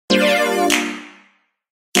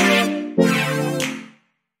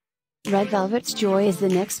Red Velvet's Joy is the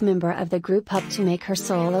next member of the group up to make her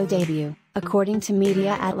solo debut, according to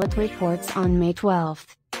media outlet reports on May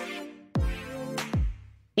 12.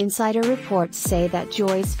 Insider reports say that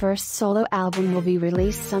Joy's first solo album will be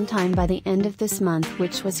released sometime by the end of this month,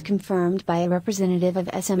 which was confirmed by a representative of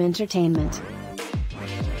SM Entertainment.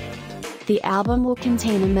 The album will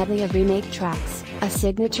contain a medley of remake tracks, a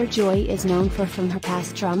signature Joy is known for from her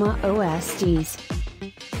past drama OSTs.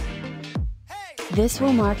 This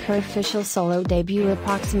will mark her official solo debut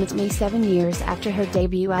approximately 7 years after her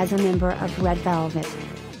debut as a member of Red Velvet.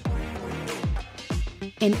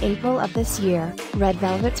 In April of this year, Red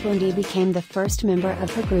Velvet's Wendy became the first member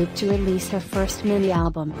of her group to release her first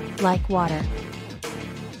mini-album, Like Water.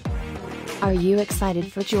 Are you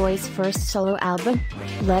excited for Joy's first solo album?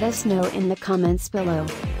 Let us know in the comments below.